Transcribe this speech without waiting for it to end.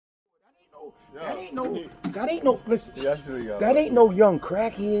that ain't no, listen, He actually got that ain't no young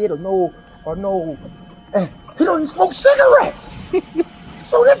crackhead or no, he don't even smoke cigarettes.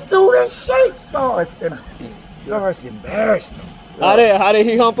 So this dude in shape, Sauce embarrassed him. How did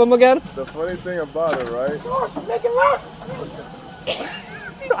he hump him again? The funny thing about it, right? Sauce was making love.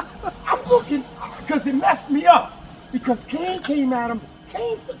 I'm looking, because it messed me up. Because Kane came at him,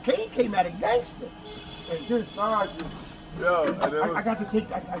 Kane came at a gangster. And then Sauce is, Yo, and it was, I got to take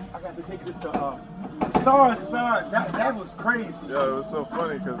this to Sauce, son. That was crazy. Yeah, it was so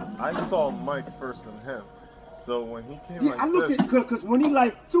funny because I saw Mike first than him. So when he came Yeah, I looked at, because when he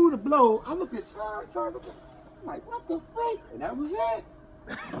like threw the blow, I looked at Sauce, I'm like, what the frick? And that was it.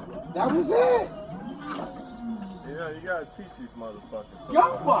 That was it. You know, you gotta teach these motherfuckers.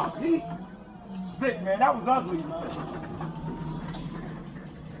 Young Buck, Vic, man, that was ugly, man.